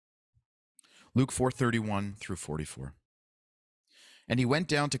Luke 4:31 through 44. And he went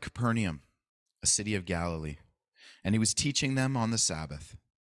down to Capernaum, a city of Galilee, and he was teaching them on the Sabbath.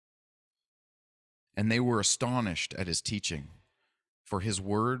 And they were astonished at his teaching, for his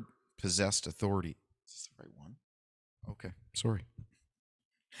word possessed authority. Is this the right one? Okay, sorry.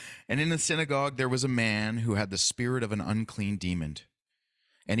 And in the synagogue there was a man who had the spirit of an unclean demon,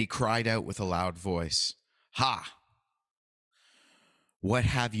 and he cried out with a loud voice, "Ha! What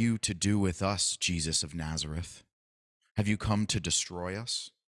have you to do with us, Jesus of Nazareth? Have you come to destroy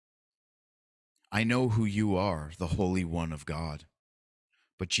us? I know who you are, the Holy One of God."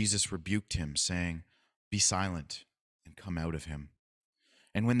 But Jesus rebuked him, saying, "Be silent and come out of him."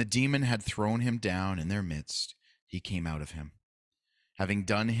 And when the demon had thrown him down in their midst, he came out of him, having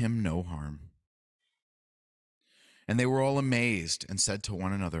done him no harm. And they were all amazed and said to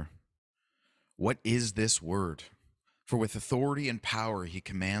one another, "What is this word? For with authority and power he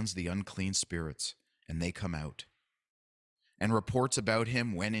commands the unclean spirits, and they come out." And reports about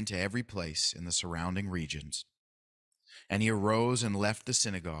him went into every place in the surrounding regions. And he arose and left the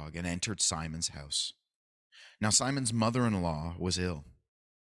synagogue and entered Simon's house. Now Simon's mother-in-law was ill,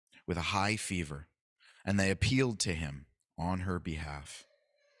 with a high fever, and they appealed to him on her behalf.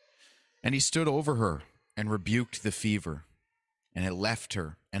 And he stood over her and rebuked the fever, and it left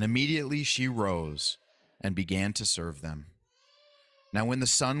her, and immediately she rose and began to serve them. Now when the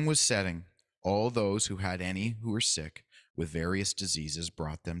sun was setting, all those who had any who were sick with various diseases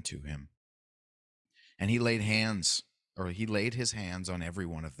brought them to him. And he laid his hands on every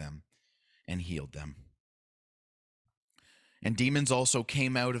one of them and healed them. And demons also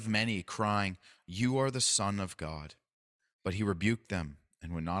came out of many, crying, "You are the Son of God." But he rebuked them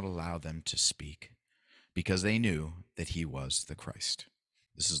and would not allow them to speak, because they knew that he was the Christ.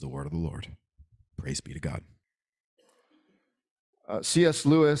 This is the word of the Lord. Praise be to God. C.S.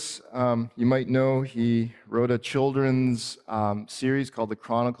 Lewis, you might know, he wrote a children's series called The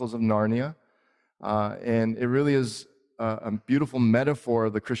Chronicles of Narnia, and it really is a beautiful metaphor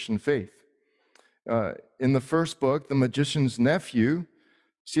of the Christian faith. In the first book, The Magician's Nephew,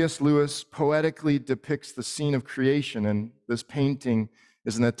 C.S. Lewis poetically depicts the scene of creation, and this painting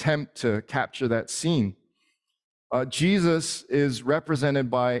is an attempt to capture that scene. Jesus is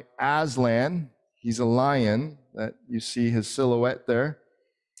represented by Aslan. He's a lion, that you see his silhouette there.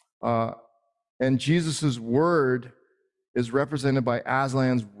 And Jesus' word is represented by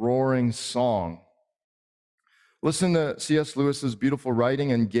Aslan's roaring song. Listen to C.S. Lewis's beautiful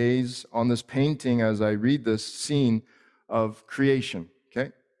writing and gaze on this painting as I read this scene of creation,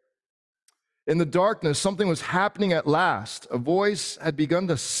 okay? In the darkness, something was happening at last. A voice had begun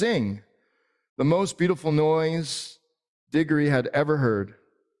to sing, the most beautiful noise Diggory had ever heard.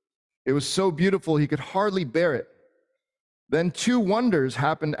 It was so beautiful he could hardly bear it. Then two wonders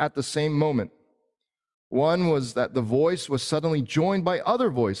happened at the same moment. One was that the voice was suddenly joined by other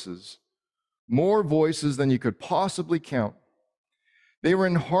voices, more voices than you could possibly count. They were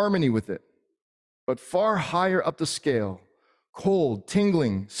in harmony with it, but far higher up the scale, cold,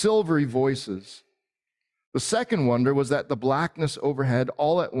 tingling, silvery voices. The second wonder was that the blackness overhead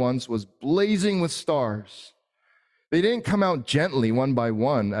all at once was blazing with stars. They didn't come out gently one by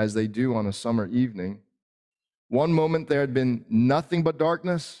one as they do on a summer evening. One moment there had been nothing but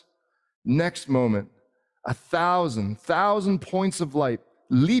darkness. Next moment, 1,000 points of light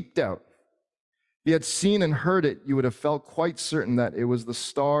leaped out. If you had seen and heard it, you would have felt quite certain that it was the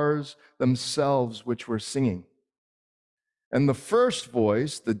stars themselves which were singing. And the first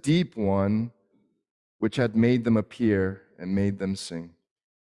voice, the deep one, which had made them appear and made them sing.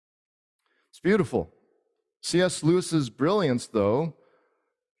 It's beautiful. C.S. Lewis's brilliance, though,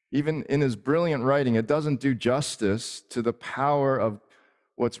 even in his brilliant writing, it doesn't do justice to the power of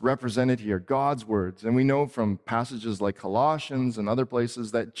what's represented here, God's words. And we know from passages like Colossians and other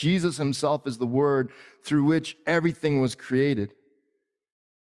places that Jesus himself is the word through which everything was created.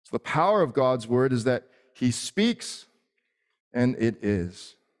 So the power of God's word is that he speaks and it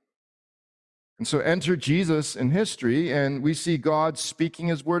is. And so enter Jesus in history, and we see God speaking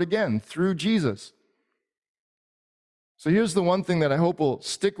his word again through Jesus. So here's the one thing that I hope will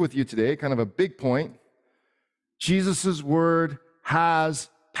stick with you today, kind of a big point. Jesus' word has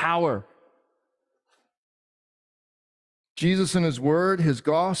power. Jesus and his word, his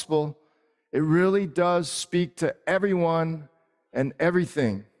gospel, it really does speak to everyone and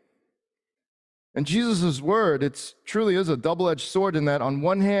everything. And Jesus' word, it truly is a double-edged sword in that on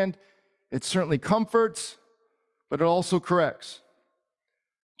one hand, it certainly comforts, but it also corrects.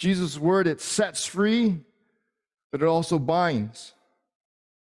 Jesus' word, it sets free, but it also binds.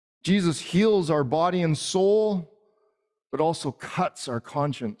 Jesus heals our body and soul, but also cuts our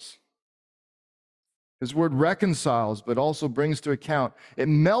conscience. His word reconciles, but also brings to account. It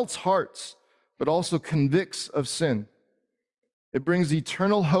melts hearts, but also convicts of sin. It brings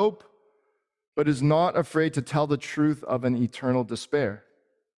eternal hope, but is not afraid to tell the truth of an eternal despair.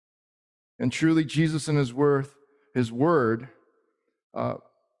 And truly, Jesus and his word,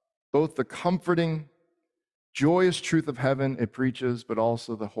 both the comforting, joyous truth of heaven it preaches, but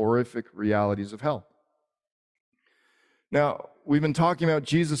also the horrific realities of hell. Now, we've been talking about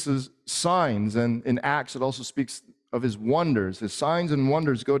Jesus' signs, and in Acts it also speaks of his wonders. His signs and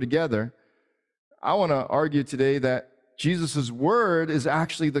wonders go together. I want to argue today that Jesus' word is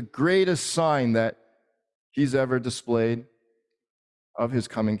actually the greatest sign that he's ever displayed of his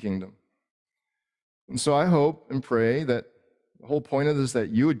coming kingdom. And so I hope and pray that the whole point of this is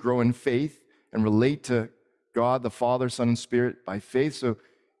that you would grow in faith and relate to God, the Father, Son, and Spirit by faith. So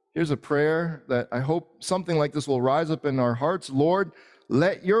here's a prayer that I hope something like this will rise up in our hearts. Lord,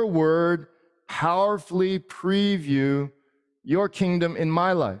 let your word powerfully preview your kingdom in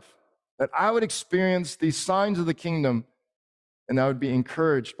my life, that I would experience these signs of the kingdom and I would be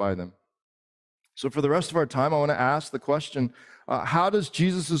encouraged by them. So for the rest of our time, I want to ask the question, how does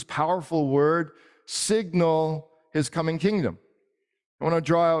Jesus' powerful word signal his coming kingdom? I want to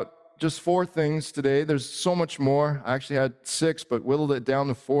draw out just 4 things today. There's so much more. I actually had 6, but whittled it down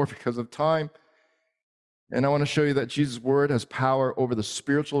to 4 because of time. And I want to show you that Jesus' word has power over the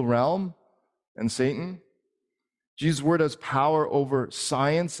spiritual realm and Satan. Jesus' word has power over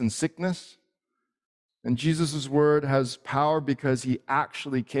science and sickness. And Jesus' word has power because he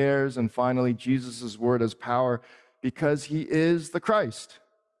actually cares. And finally, Jesus' word has power because he is the Christ.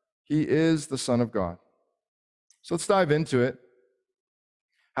 He is the Son of God. So let's dive into it.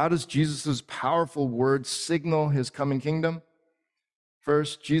 How does Jesus' powerful word signal his coming kingdom?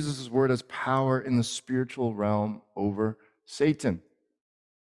 First, Jesus' word has power in the spiritual realm over Satan.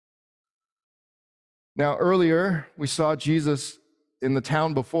 Now, earlier, we saw Jesus in the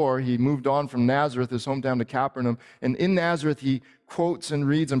town before. He moved on from Nazareth, his hometown, to Capernaum. And in Nazareth, he quotes and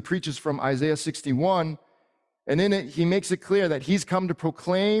reads and preaches from Isaiah 61. And in it, he makes it clear that he's come to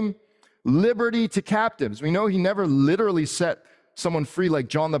proclaim liberty to captives. We know he never literally set someone free like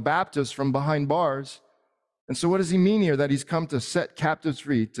John the Baptist from behind bars. And so what does he mean here? That he's come to set captives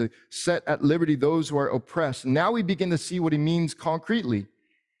free, to set at liberty those who are oppressed. And now we begin to see what he means concretely.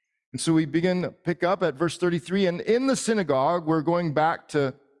 And so we begin to pick up at verse 33. And in the synagogue, we're going back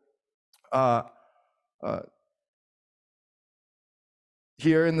to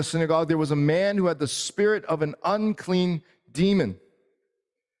here in the synagogue, there was a man who had the spirit of an unclean demon.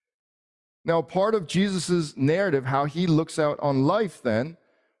 Now, part of Jesus' narrative, how he looks out on life then,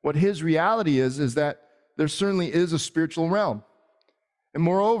 what his reality is that there certainly is a spiritual realm. And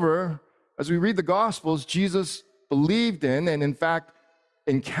moreover, as we read the Gospels, Jesus believed in and in fact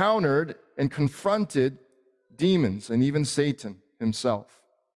encountered and confronted demons and even Satan himself.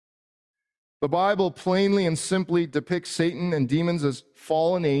 The Bible plainly and simply depicts Satan and demons as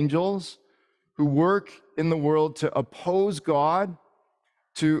fallen angels who work in the world to oppose God,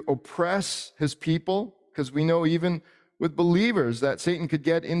 to oppress his people, because we know even with believers that Satan could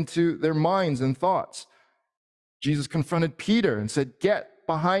get into their minds and thoughts. Jesus confronted Peter and said, "Get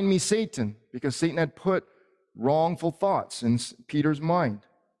behind me, Satan," because Satan had put wrongful thoughts in Peter's mind.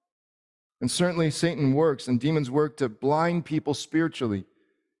 And certainly Satan works and demons work to blind people spiritually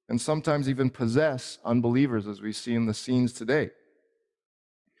and sometimes even possess unbelievers, as we see in the scenes today.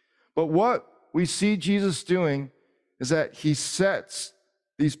 But what we see Jesus doing is that he sets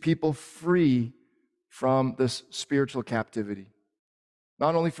these people free from this spiritual captivity.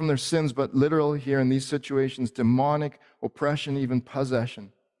 Not only from their sins, but literally here in these situations, demonic oppression, even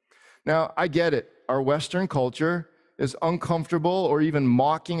possession. Now, I get it. Our Western culture is uncomfortable or even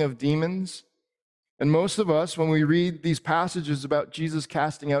mocking of demons. And most of us, when we read these passages about Jesus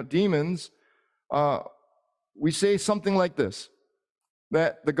casting out demons, we say something like this,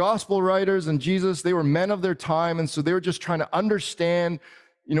 that the gospel writers and Jesus, they were men of their time, and so they were just trying to understand,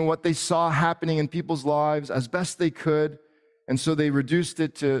 what they saw happening in people's lives as best they could, and so they reduced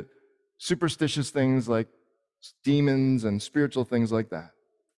it to superstitious things like demons and spiritual things like that.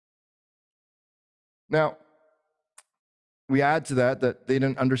 Now, we add to that they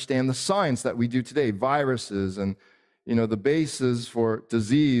didn't understand the science that we do today, viruses and, the basis for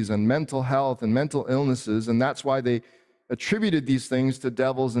disease and mental health and mental illnesses, and that's why they attributed these things to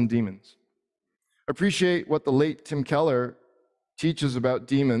devils and demons. Appreciate what the late Tim Keller teaches about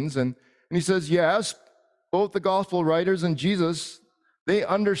demons, and he says, yes, both the gospel writers and Jesus, they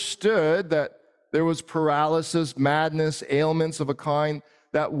understood that there was paralysis, madness, ailments of a kind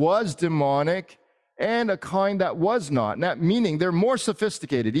that was demonic, and a kind that was not. And that meaning they're more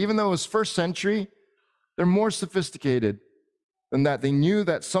sophisticated. Even though it was first century, They're more sophisticated than that. They knew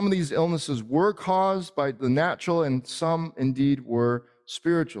that some of these illnesses were caused by the natural and some indeed were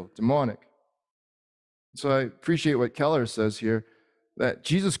spiritual, demonic. So I appreciate what Keller says here, that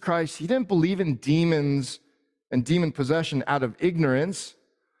Jesus Christ, he didn't believe in demons and demon possession out of ignorance,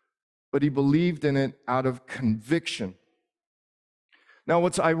 but he believed in it out of conviction. Now,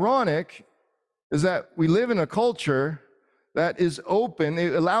 what's ironic is that we live in a culture that is open.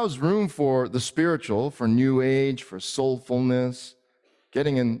 It allows room for the spiritual, for new age, for soulfulness,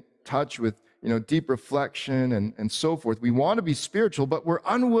 getting in touch with deep reflection and so forth. We want to be spiritual, but we're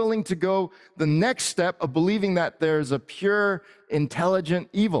unwilling to go the next step of believing that there's a pure, intelligent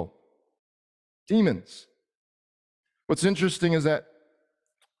evil. Demons. What's interesting is that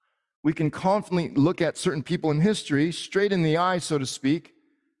we can confidently look at certain people in history straight in the eye, so to speak,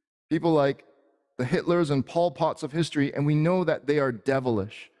 people like the Hitlers and Pol Pots of history, and we know that they are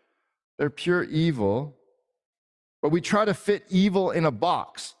devilish. They're pure evil, but we try to fit evil in a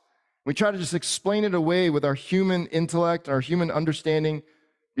box. We try to just explain it away with our human intellect, our human understanding,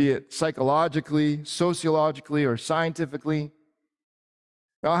 be it psychologically, sociologically, or scientifically.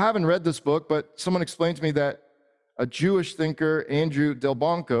 Now, I haven't read this book, but someone explained to me that a Jewish thinker, Andrew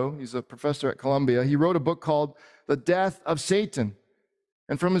Delbanco, he's a professor at Columbia, he wrote a book called The Death of Satan.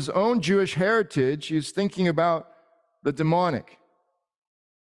 And from his own Jewish heritage, he's thinking about the demonic.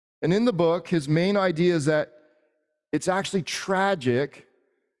 And in the book, his main idea is that it's actually tragic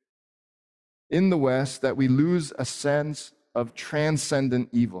in the West that we lose a sense of transcendent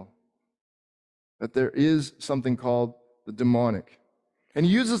evil, that there is something called the demonic. And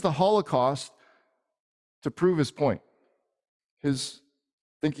he uses the Holocaust to prove his point. His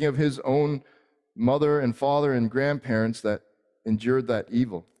thinking of his own mother and father and grandparents that endured that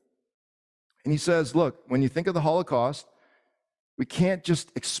evil. And he says, look, when you think of the Holocaust, we can't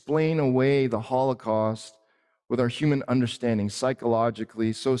just explain away the Holocaust with our human understanding,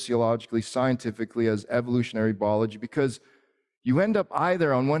 psychologically, sociologically, scientifically, as evolutionary biology, because you end up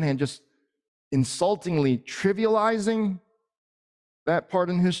either, on one hand, just insultingly trivializing that part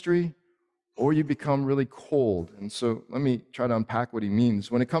in history, or you become really cold. And so let me try to unpack what he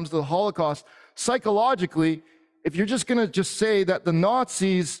means. When it comes to the Holocaust, psychologically, if you're just going to just say that the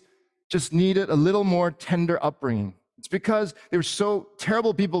Nazis just needed a little more tender upbringing, it's because they were so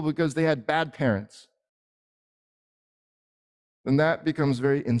terrible people because they had bad parents, then that becomes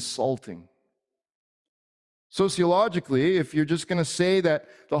very insulting. Sociologically, if you're just going to say that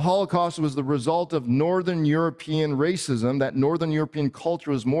the Holocaust was the result of Northern European racism, that Northern European culture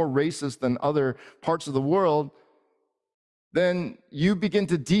was more racist than other parts of the world, then you begin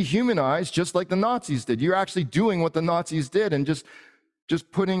to dehumanize just like the Nazis did. You're actually doing what the Nazis did and just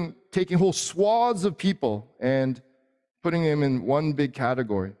taking whole swaths of people and putting them in one big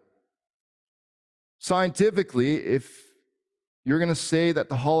category. Scientifically, if you're going to say that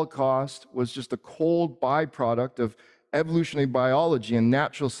the Holocaust was just a cold byproduct of evolutionary biology and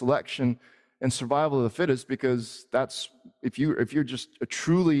natural selection and survival of the fittest, because that's, if you're just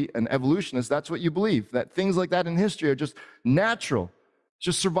truly an evolutionist, that's what you believe, that things like that in history are just natural,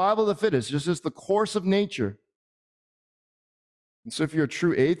 just survival of the fittest, just the course of nature. And so if you're a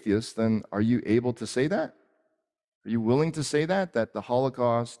true atheist, then are you able to say that? Are you willing to say that the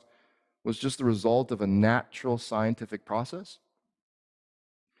Holocaust was just the result of a natural scientific process?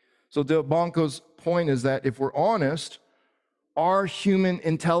 So Delbanco's point is that if we're honest, our human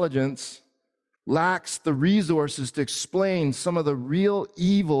intelligence lacks the resources to explain some of the real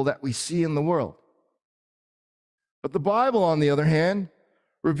evil that we see in the world. But the Bible, on the other hand,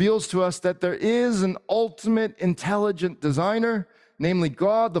 reveals to us that there is an ultimate intelligent designer, namely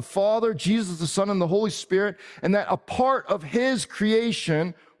God the Father, Jesus the Son, and the Holy Spirit, and that a part of his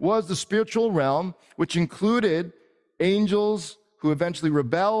creation was the spiritual realm, which included angels who eventually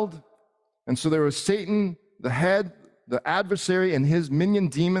rebelled. And so there was Satan, the head, the adversary, and his minion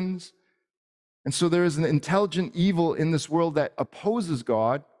demons. And so there is an intelligent evil in this world that opposes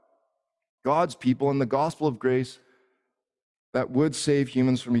God, God's people, and the gospel of grace that would save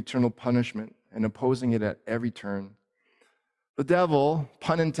humans from eternal punishment, and opposing it at every turn. The devil,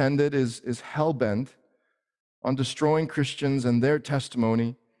 pun intended, is hell-bent on destroying Christians and their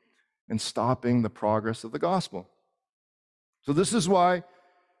testimony and stopping the progress of the gospel. So this is why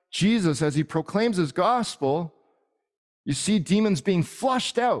Jesus, as he proclaims his gospel, you see demons being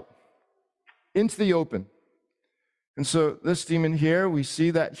flushed out into the open. And so this demon here, we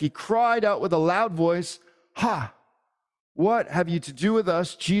see that he cried out with a loud voice, "Ha! What have you to do with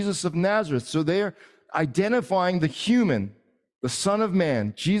us, Jesus of Nazareth?" So they're identifying the human, the Son of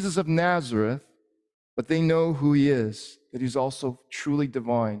Man, Jesus of Nazareth, but they know who he is, that he's also truly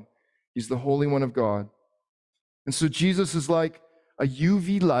divine. He's the Holy One of God. And so Jesus is like a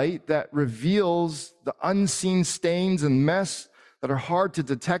UV light that reveals the unseen stains and mess that are hard to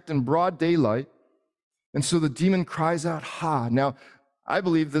detect in broad daylight. And so the demon cries out, ha. Now, I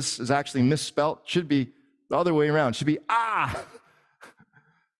believe this is actually misspelt. Should be the other way around. Should be, ah,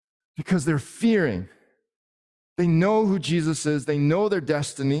 because they're fearing. They know who Jesus is. They know their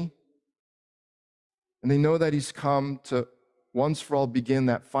destiny. And they know that he's come to once for all begin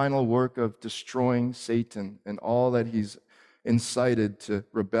that final work of destroying Satan and all that he's incited to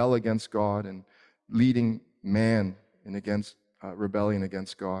rebel against God and leading man in against rebellion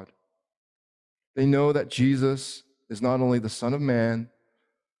against God. They know that Jesus is not only the Son of Man,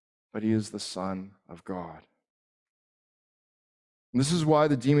 but he is the Son of God. And this is why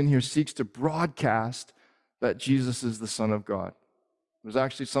the demon here seeks to broadcast that Jesus is the Son of God. There's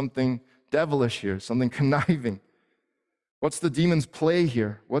actually something devilish here, something conniving. What's the demon's play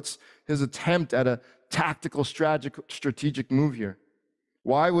here? What's his attempt at a tactical, strategic move here?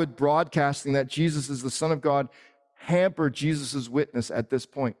 Why would broadcasting that Jesus is the Son of God hamper Jesus' witness at this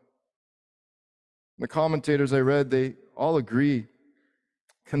point? The commentators I read, they all agree,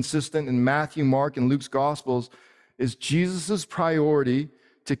 consistent in Matthew, Mark, and Luke's Gospels, is Jesus' priority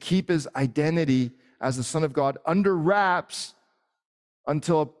to keep his identity as the Son of God under wraps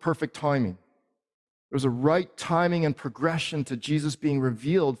until perfect timing. There's a right timing and progression to Jesus being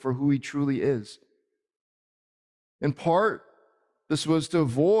revealed for who he truly is. In part, this was to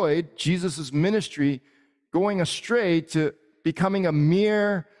avoid Jesus' ministry going astray to becoming a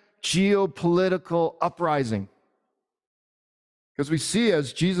mere geopolitical uprising. Because we see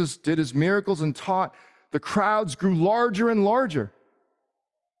as Jesus did his miracles and taught, the crowds grew larger and larger.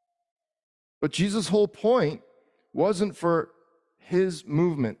 But Jesus' whole point wasn't for his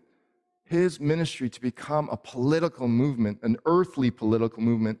movement, his ministry to become a political movement, an earthly political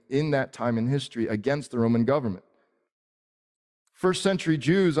movement in that time in history against the Roman government. First century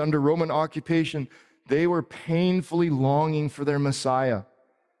Jews under Roman occupation, they were painfully longing for their Messiah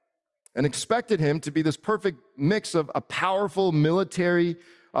and expected him to be this perfect mix of a powerful military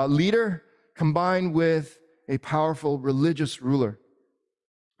leader combined with a powerful religious ruler.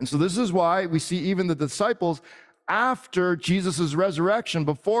 And so this is why we see even the disciples after Jesus' resurrection,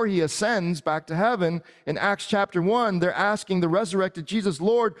 before he ascends back to heaven, in Acts chapter 1, they're asking the resurrected Jesus,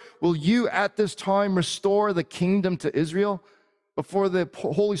 Lord, will you at this time restore the kingdom to Israel? Before the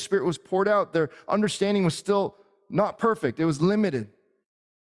Holy Spirit was poured out, their understanding was still not perfect. It was limited.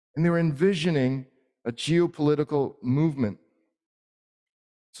 And they were envisioning a geopolitical movement.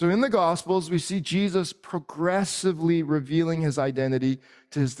 So in the Gospels, we see Jesus progressively revealing his identity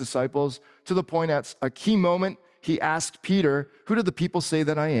to his disciples to the point at a key moment, he asked Peter, who do the people say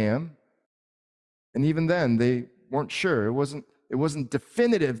that I am? And even then, they weren't sure. It wasn't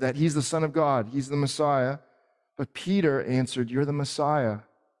definitive that he's the Son of God, he's the Messiah. But Peter answered, you're the Messiah,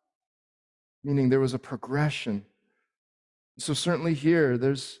 meaning there was a progression. So certainly here,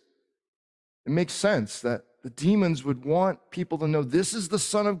 it makes sense that the demons would want people to know this is the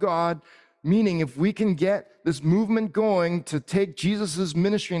Son of God, meaning if we can get this movement going to take Jesus'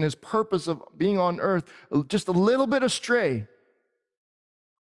 ministry and his purpose of being on earth just a little bit astray,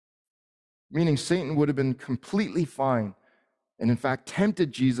 meaning Satan would have been completely fine and in fact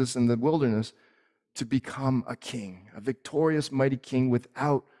tempted Jesus in the wilderness to become a king, a victorious, mighty king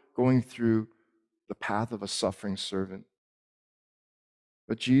without going through the path of a suffering servant.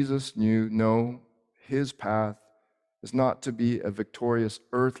 But Jesus knew, no, his path is not to be a victorious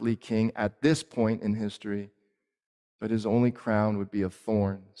earthly king at this point in history, but his only crown would be of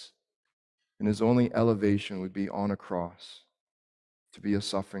thorns, and his only elevation would be on a cross, to be a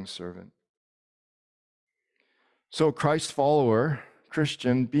suffering servant. So, Christ follower,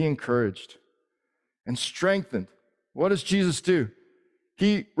 Christian, be encouraged and strengthened. What does Jesus do?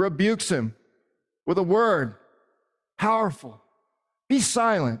 He rebukes him with a word, powerful. Be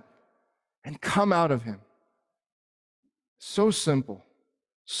silent and come out of him. So simple,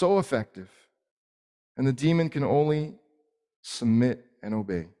 so effective. And the demon can only submit and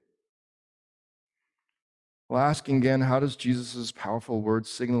obey. Well, asking again, how does Jesus' powerful word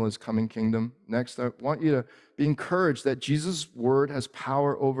signal his coming kingdom? Next, I want you to be encouraged that Jesus' word has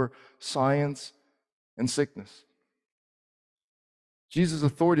power over science and sickness. Jesus'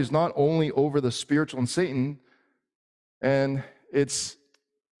 authority is not only over the spiritual and Satan, and it's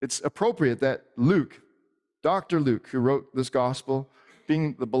appropriate that Luke, Dr. Luke, who wrote this gospel,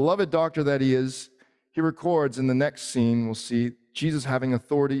 being the beloved doctor that he is, he records in the next scene, we'll see Jesus having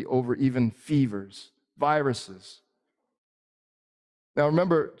authority over even fevers, viruses. Now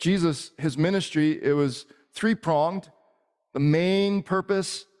remember, Jesus, his ministry, it was three-pronged. The main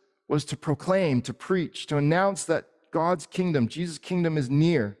purpose was to proclaim, to preach, to announce that God's kingdom, Jesus' kingdom is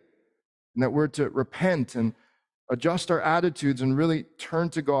near, and that we're to repent and adjust our attitudes and really turn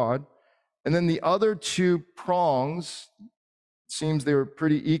to God. And then the other two prongs, it seems they were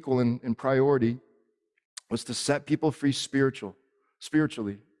pretty equal in priority, was to set people free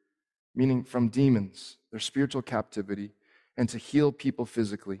spiritually, meaning from demons, their spiritual captivity, and to heal people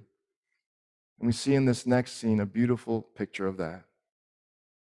physically. And we see in this next scene a beautiful picture of that.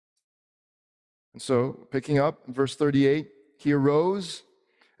 And so, picking up in verse 38, he arose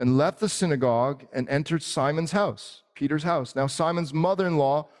and left the synagogue and entered Simon's house, Peter's house. Now, Simon's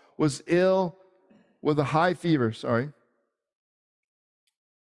mother-in-law was ill with a high fever.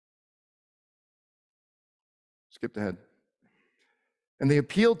 Skipped ahead. And they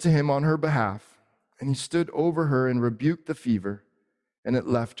appealed to him on her behalf, and he stood over her and rebuked the fever, and it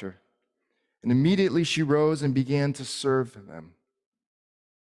left her. And immediately she rose and began to serve them.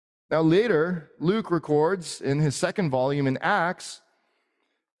 Now later, Luke records in his second volume in Acts,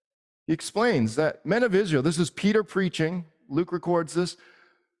 he explains that men of Israel, this is Peter preaching, Luke records this,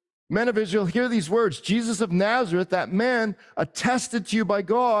 men of Israel, hear these words, Jesus of Nazareth, that man attested to you by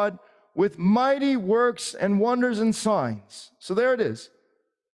God with mighty works and wonders and signs. So there it is.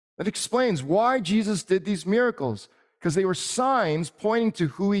 That explains why Jesus did these miracles, because they were signs pointing to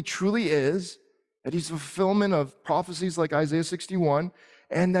who he truly is, that he's a fulfillment of prophecies like Isaiah 61,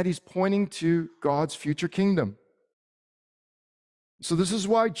 and that he's pointing to God's future kingdom. So this is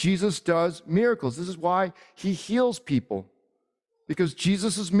why Jesus does miracles. This is why he heals people, because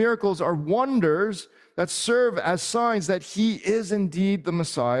Jesus' miracles are wonders that serve as signs that he is indeed the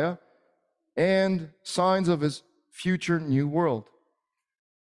Messiah and signs of his future new world.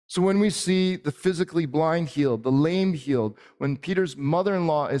 So when we see the physically blind healed, the lame healed, when Peter's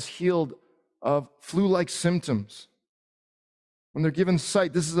mother-in-law is healed of flu-like symptoms, when they're given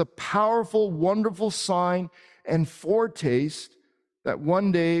sight, this is a powerful, wonderful sign and foretaste that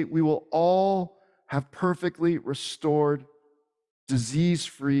one day we will all have perfectly restored,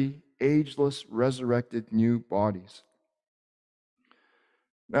 disease-free, ageless, resurrected new bodies.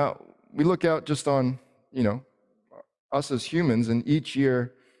 Now, we look out just on, us as humans, and each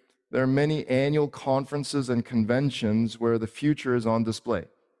year there are many annual conferences and conventions where the future is on display.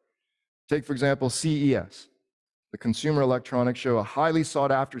 Take, for example, CES, the Consumer Electronics Show, a highly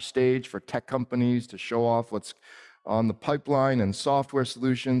sought-after stage for tech companies to show off what's on the pipeline and software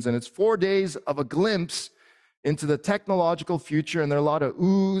solutions. And it's 4 days of a glimpse into the technological future, and there are a lot of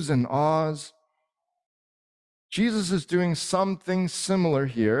oohs and ahs. Jesus is doing something similar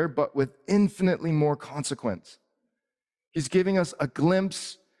here, but with infinitely more consequence. He's giving us a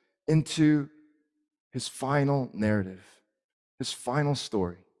glimpse into his final narrative, his final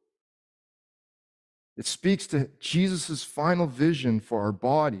story. It speaks to Jesus' final vision for our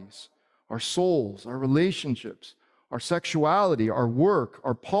bodies, our souls, our relationships, our sexuality, our work,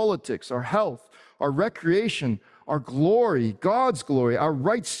 our politics, our health, our recreation, our glory, God's glory, our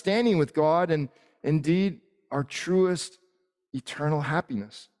right standing with God, and indeed our truest eternal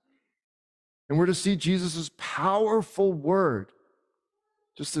happiness. And we're to see Jesus' powerful word,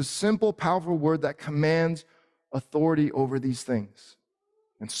 just a simple, powerful word that commands authority over these things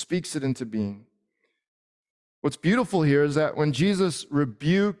and speaks it into being. What's beautiful here is that when Jesus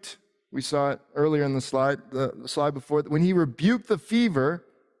rebuked, we saw it earlier in the slide before, when he rebuked the fever,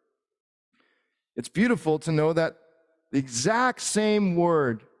 it's beautiful to know that the exact same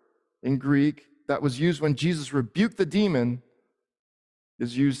word in Greek that was used when Jesus rebuked the demon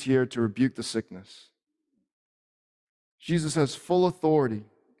is used here to rebuke the sickness. Jesus has full authority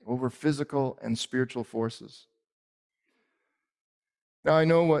over physical and spiritual forces. Now, I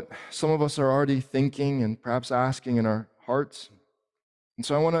know what some of us are already thinking and perhaps asking in our hearts. And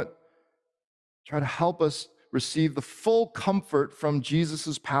so I want to try to help us receive the full comfort from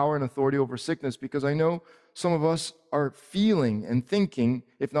Jesus' power and authority over sickness, because I know some of us are feeling and thinking,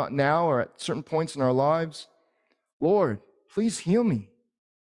 if not now or at certain points in our lives, Lord, please heal me.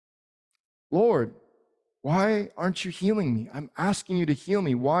 Lord, why aren't you healing me? I'm asking you to heal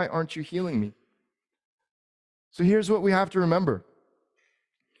me. Why aren't you healing me? So here's what we have to remember.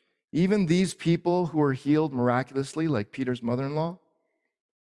 Even these people who were healed miraculously, like Peter's mother-in-law,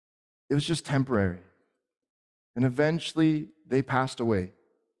 it was just temporary. And eventually they passed away.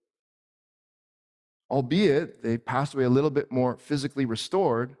 Albeit they passed away a little bit more physically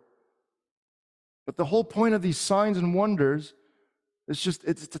restored. But the whole point of these signs and wonders is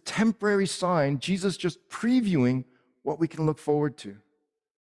it's a temporary sign, Jesus just previewing what we can look forward to.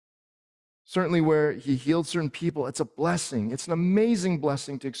 Certainly where he healed certain people, it's a blessing. It's an amazing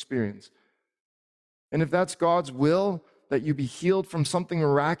blessing to experience. And if that's God's will, that you be healed from something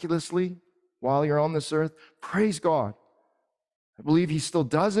miraculously while you're on this earth, praise God. I believe he still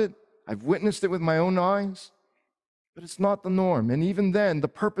does it. I've witnessed it with my own eyes, but it's not the norm. And even then, the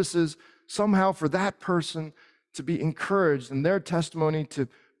purpose is somehow for that person to be encouraged and their testimony to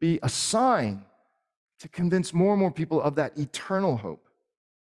be a sign to convince more and more people of that eternal hope.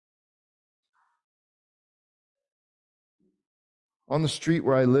 On the street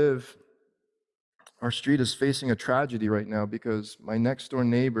where I live, our street is facing a tragedy right now because my next door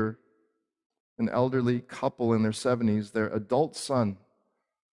neighbor, an elderly couple in their 70s, their adult son,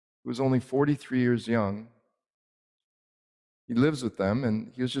 who was only 43 years young, he lives with them,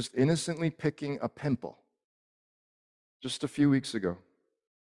 and he was just innocently picking a pimple just a few weeks ago.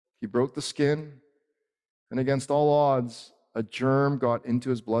 He broke the skin, and against all odds, a germ got into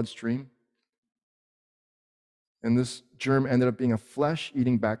his bloodstream. And this germ ended up being a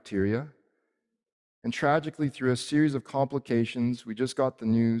flesh-eating bacteria. And tragically, through a series of complications, we just got the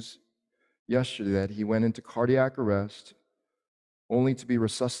news yesterday that he went into cardiac arrest, only to be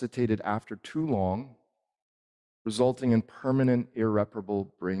resuscitated after too long, resulting in permanent,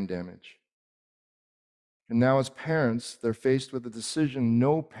 irreparable brain damage. And now, as parents, they're faced with a decision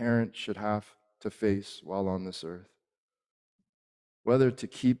no parent should have to face while on this earth: whether to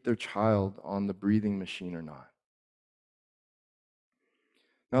keep their child on the breathing machine or not.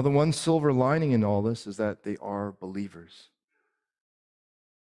 Now, the one silver lining in all this is that they are believers.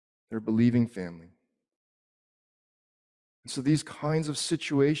 They're a believing family. And so these kinds of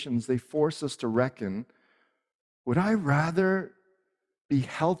situations, they force us to reckon, would I rather be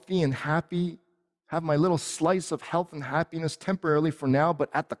healthy and happy, have my little slice of health and happiness temporarily for now, but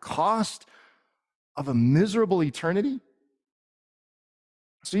at the cost of a miserable eternity?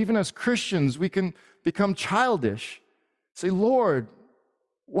 So even as Christians, we can become childish. Say, Lord,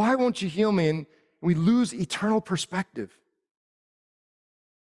 why won't you heal me? And we lose eternal perspective.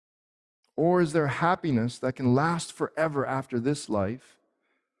 Or is there happiness that can last forever after this life,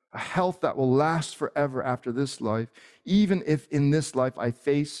 a health that will last forever after this life, even if in this life I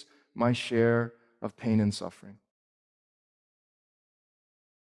face my share of pain and suffering?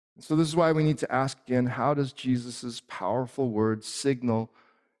 So this is why we need to ask again, how does Jesus' powerful word signal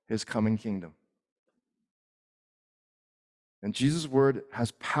his coming kingdom? And Jesus' word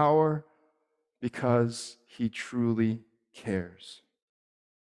has power because he truly cares.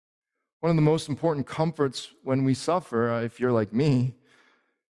 One of the most important comforts when we suffer, if you're like me,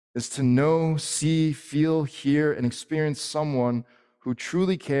 is to know, see, feel, hear, and experience someone who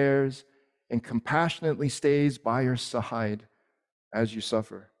truly cares and compassionately stays by your side as you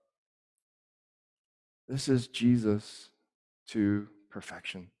suffer. This is Jesus to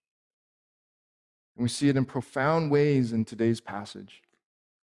perfection. And we see it in profound ways in today's passage.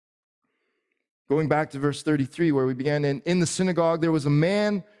 Going back to verse 33, where we began, in the synagogue there was a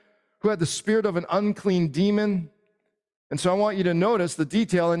man who had the spirit of an unclean demon. And so I want you to notice the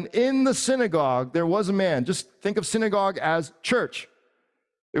detail. And in the synagogue there was a man. Just think of synagogue as church.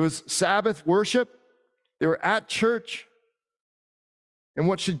 It was Sabbath worship. They were at church. And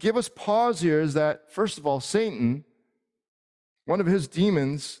what should give us pause here is that, first of all, Satan, one of his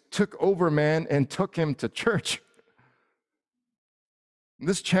demons, took over man and took him to church.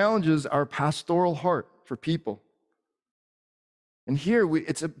 This challenges our pastoral heart for people. And here,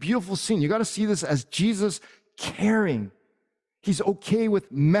 it's a beautiful scene. You got to see this as Jesus caring. He's okay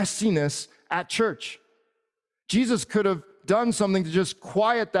with messiness at church. Jesus could have done something to just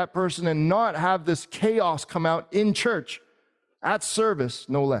quiet that person and not have this chaos come out in church, at service,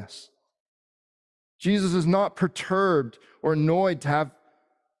 no less. Jesus is not perturbed or annoyed to have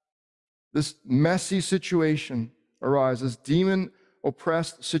this messy situation arise, this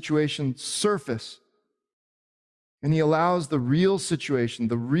demon-oppressed situation surface. And he allows the real situation,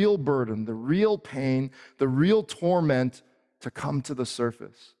 the real burden, the real pain, the real torment to come to the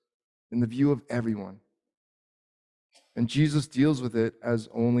surface in the view of everyone. And Jesus deals with it as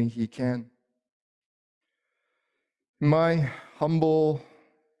only he can. In my humble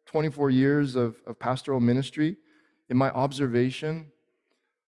 24 years of pastoral ministry, in my observation,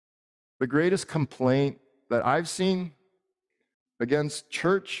 the greatest complaint that I've seen against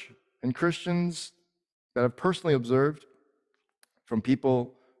church and Christians that I've personally observed from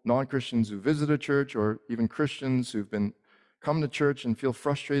people, non-Christians who visit a church, or even Christians who've come to church and feel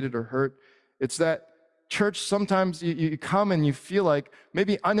frustrated or hurt, it's that church, sometimes you come and you feel like,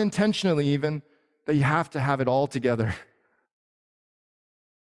 maybe unintentionally even, that you have to have it all together.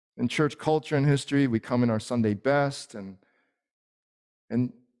 In church culture and history, we come in our Sunday best, and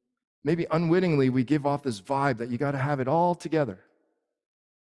maybe unwittingly we give off this vibe that you got to have it all together.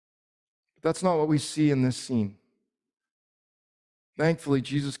 But that's not what we see in this scene. Thankfully,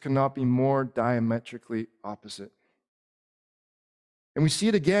 Jesus could not be more diametrically opposite. And we see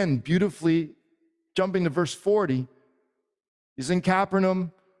it again beautifully, jumping to verse 40. He's in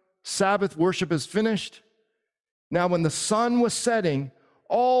Capernaum. Sabbath worship is finished. Now, when the sun was setting,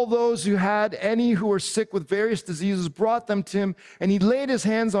 all those who had any who were sick with various diseases brought them to him, and he laid his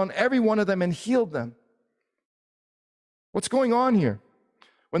hands on every one of them and healed them. What's going on here?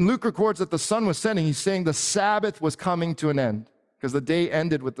 When Luke records that the sun was setting, he's saying the Sabbath was coming to an end because the day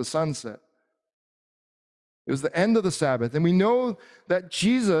ended with the sunset. It was the end of the Sabbath. And we know that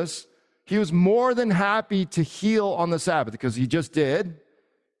Jesus, he was more than happy to heal on the Sabbath because he just did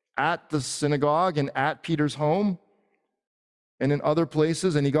at the synagogue and at Peter's home and in other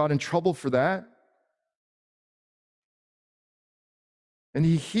places, and he got in trouble for that. And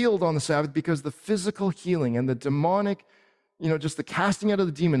he healed on the Sabbath because the physical healing and the demonic, just the casting out of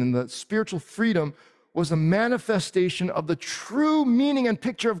the demon and the spiritual freedom was a manifestation of the true meaning and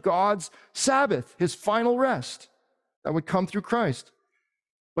picture of God's Sabbath, his final rest that would come through Christ.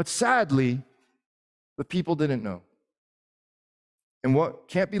 But sadly, the people didn't know. And what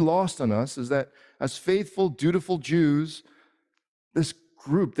can't be lost on us is that as faithful, dutiful Jews, this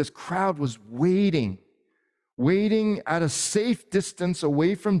group, this crowd was waiting at a safe distance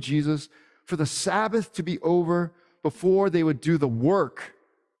away from Jesus for the Sabbath to be over before they would do the work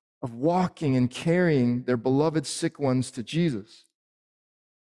of walking and carrying their beloved sick ones to Jesus.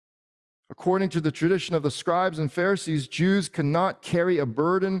 According to the tradition of the scribes and Pharisees, Jews could not carry a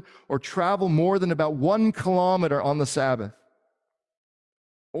burden or travel more than about 1 kilometer on the Sabbath.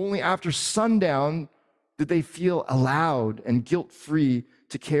 Only after sundown did they feel allowed and guilt-free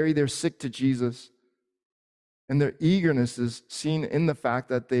to carry their sick to Jesus. And their eagerness is seen in the fact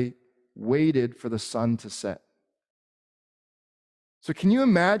that they waited for the sun to set. So can you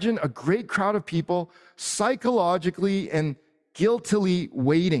imagine a great crowd of people psychologically and guiltily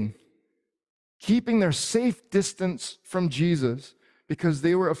waiting, keeping their safe distance from Jesus because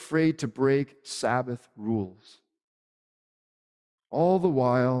they were afraid to break Sabbath rules? All the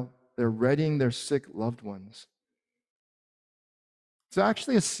while, they're readying their sick loved ones. It's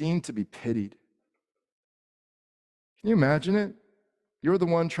actually a scene to be pitied. Can you imagine it? You're the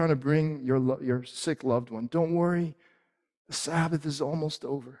one trying to bring your sick loved one. Don't worry, the Sabbath is almost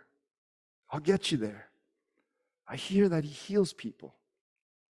over. I'll get you there. I hear that he heals people.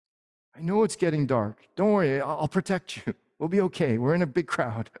 I know it's getting dark. Don't worry, I'll protect you. We'll be okay. We're in a big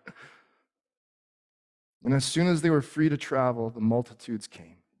crowd. And as soon as they were free to travel, the multitudes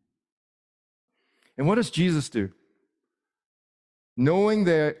came. And what does Jesus do? Knowing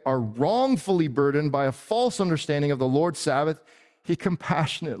they are wrongfully burdened by a false understanding of the Lord's Sabbath, he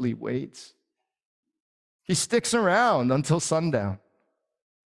compassionately waits. He sticks around until sundown.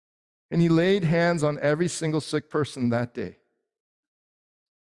 And he laid hands on every single sick person that day.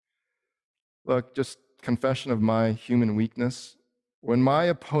 Look, just confession of my human weakness. When my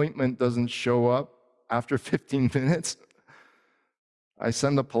appointment doesn't show up after 15 minutes, I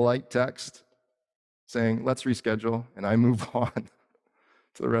send a polite text saying, let's reschedule, and I move on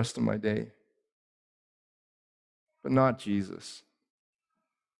to the rest of my day. But not Jesus.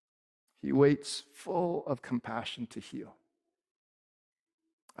 He waits full of compassion to heal.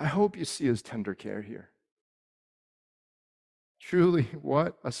 I hope you see his tender care here. Truly,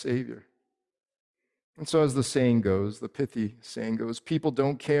 what a Savior. And so as the saying goes, the pithy saying goes, people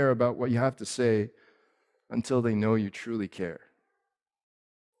don't care about what you have to say until they know you truly care.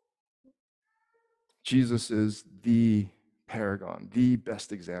 Jesus is the paragon, the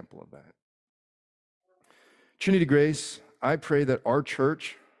best example of that. Trinity Grace, I pray that our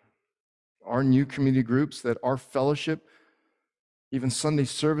church, our new community groups, that our fellowship, even Sunday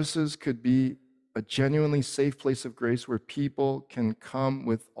services could be a genuinely safe place of grace where people can come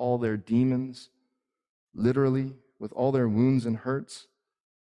with all their demons, literally, with all their wounds and hurts.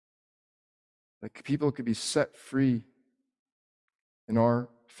 That people could be set free in our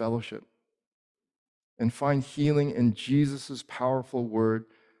fellowship and find healing in Jesus' powerful word,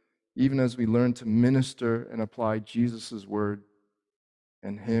 even as we learn to minister and apply Jesus' word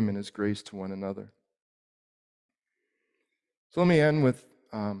and him and his grace to one another. So let me end with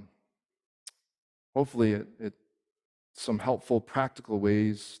hopefully some helpful practical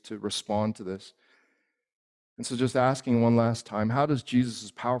ways to respond to this. And so just asking one last time, how does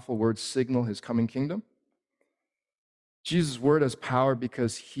Jesus' powerful word signal his coming kingdom? Jesus' word has power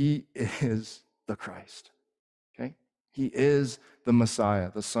because he is the Christ, okay? He is the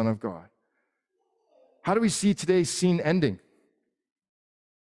Messiah, the Son of God. How do we see today's scene ending?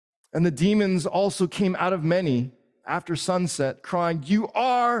 And the demons also came out of many after sunset, crying, "You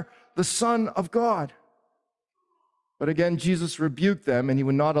are the Son of God." But again, Jesus rebuked them, and he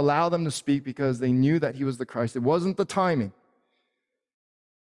would not allow them to speak because they knew that he was the Christ. It wasn't the timing.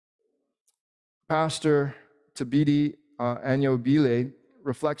 Pastor Tabidi Anyobile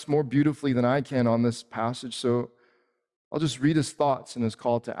reflects more beautifully than I can on this passage, so I'll just read his thoughts and his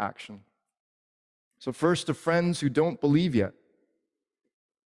call to action. So first, to friends who don't believe yet.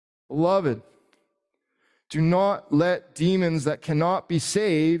 Beloved, do not let demons that cannot be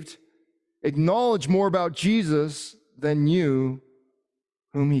saved acknowledge more about Jesus than you,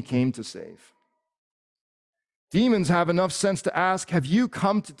 whom he came to save. Demons have enough sense to ask, have you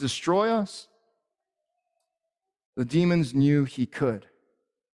come to destroy us? The demons knew he could.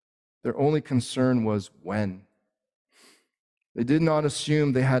 Their only concern was when. They did not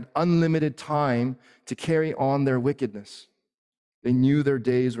assume they had unlimited time to carry on their wickedness. They knew their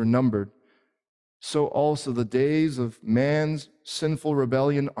days were numbered. So also the days of man's sinful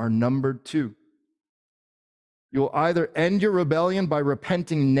rebellion are numbered too. You'll either end your rebellion by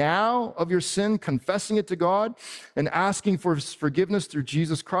repenting now of your sin, confessing it to God, and asking for his forgiveness through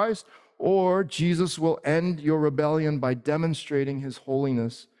Jesus Christ, or Jesus will end your rebellion by demonstrating his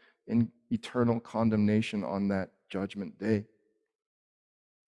holiness in eternal condemnation on that judgment day.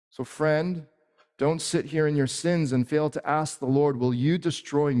 So, friend, don't sit here in your sins and fail to ask the Lord, will you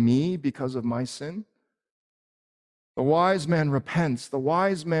destroy me because of my sin? The wise man repents. The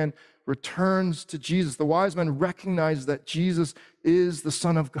wise man returns to Jesus. The wise man recognizes that Jesus is the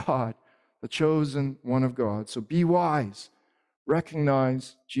Son of God, the chosen one of God. So be wise.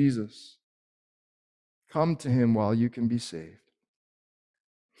 Recognize Jesus. Come to him while you can be saved.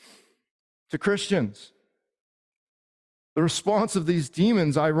 To Christians, the response of these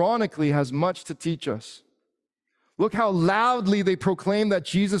demons, ironically, has much to teach us. Look how loudly they proclaim that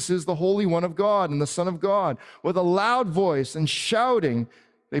Jesus is the Holy One of God and the Son of God. With a loud voice and shouting,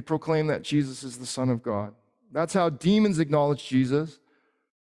 they proclaim that Jesus is the Son of God. That's how demons acknowledge Jesus.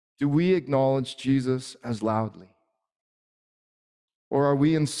 Do we acknowledge Jesus as loudly? Or are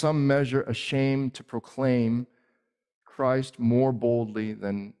we in some measure ashamed to proclaim Christ more boldly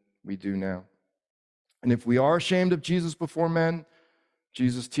than we do now? And if we are ashamed of Jesus before men,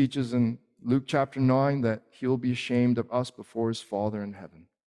 Jesus teaches in Luke chapter 9 that he'll be ashamed of us before his Father in heaven.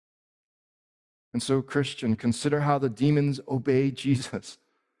 And so, Christian, consider how the demons obey Jesus.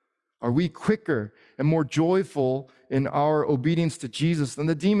 Are we quicker and more joyful in our obedience to Jesus than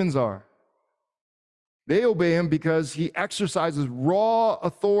the demons are? They obey him because he exercises raw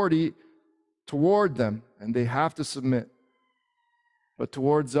authority toward them, and they have to submit. But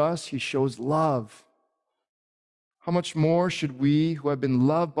towards us, he shows love. How much more should we, who have been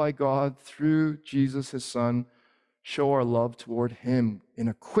loved by God through Jesus, his Son, show our love toward him in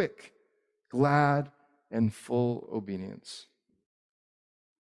a quick, glad, and full obedience?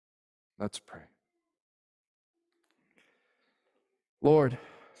 Let's pray. Lord,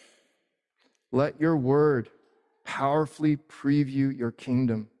 let your word powerfully preview your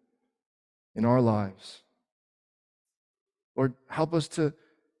kingdom in our lives. Lord, help us to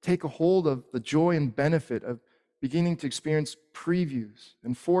take a hold of the joy and benefit of beginning to experience previews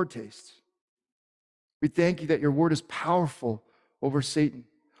and foretastes. We thank you that your word is powerful over Satan.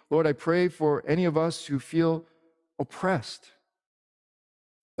 Lord, I pray for any of us who feel oppressed,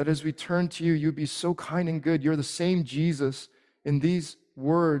 that as we turn to you, you be so kind and good. You're the same Jesus in these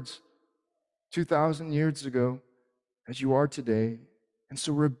words 2,000 years ago as you are today. And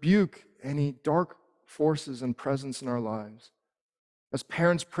so rebuke any dark forces and presence in our lives. As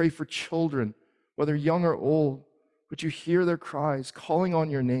parents pray for children, whether young or old, would you hear their cries, calling on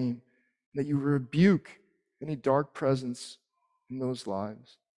your name, that you rebuke any dark presence in those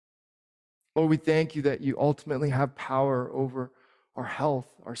lives. Lord, we thank you that you ultimately have power over our health,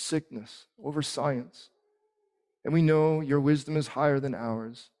 our sickness, over science. And we know your wisdom is higher than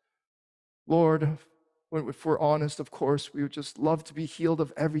ours. Lord, if we're honest, of course, we would just love to be healed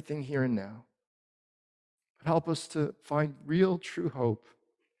of everything here and now. But help us to find real, true hope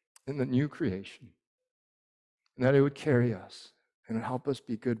in the new creation, and that it would carry us and help us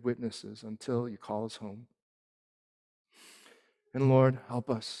be good witnesses until you call us home. And Lord, help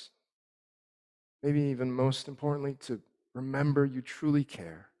us, maybe even most importantly, to remember you truly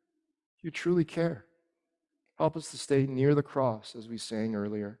care. You truly care. Help us to stay near the cross, as we sang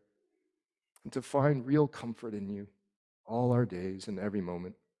earlier, and to find real comfort in you all our days and every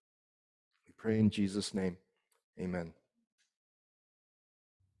moment. We pray in Jesus' name. Amen.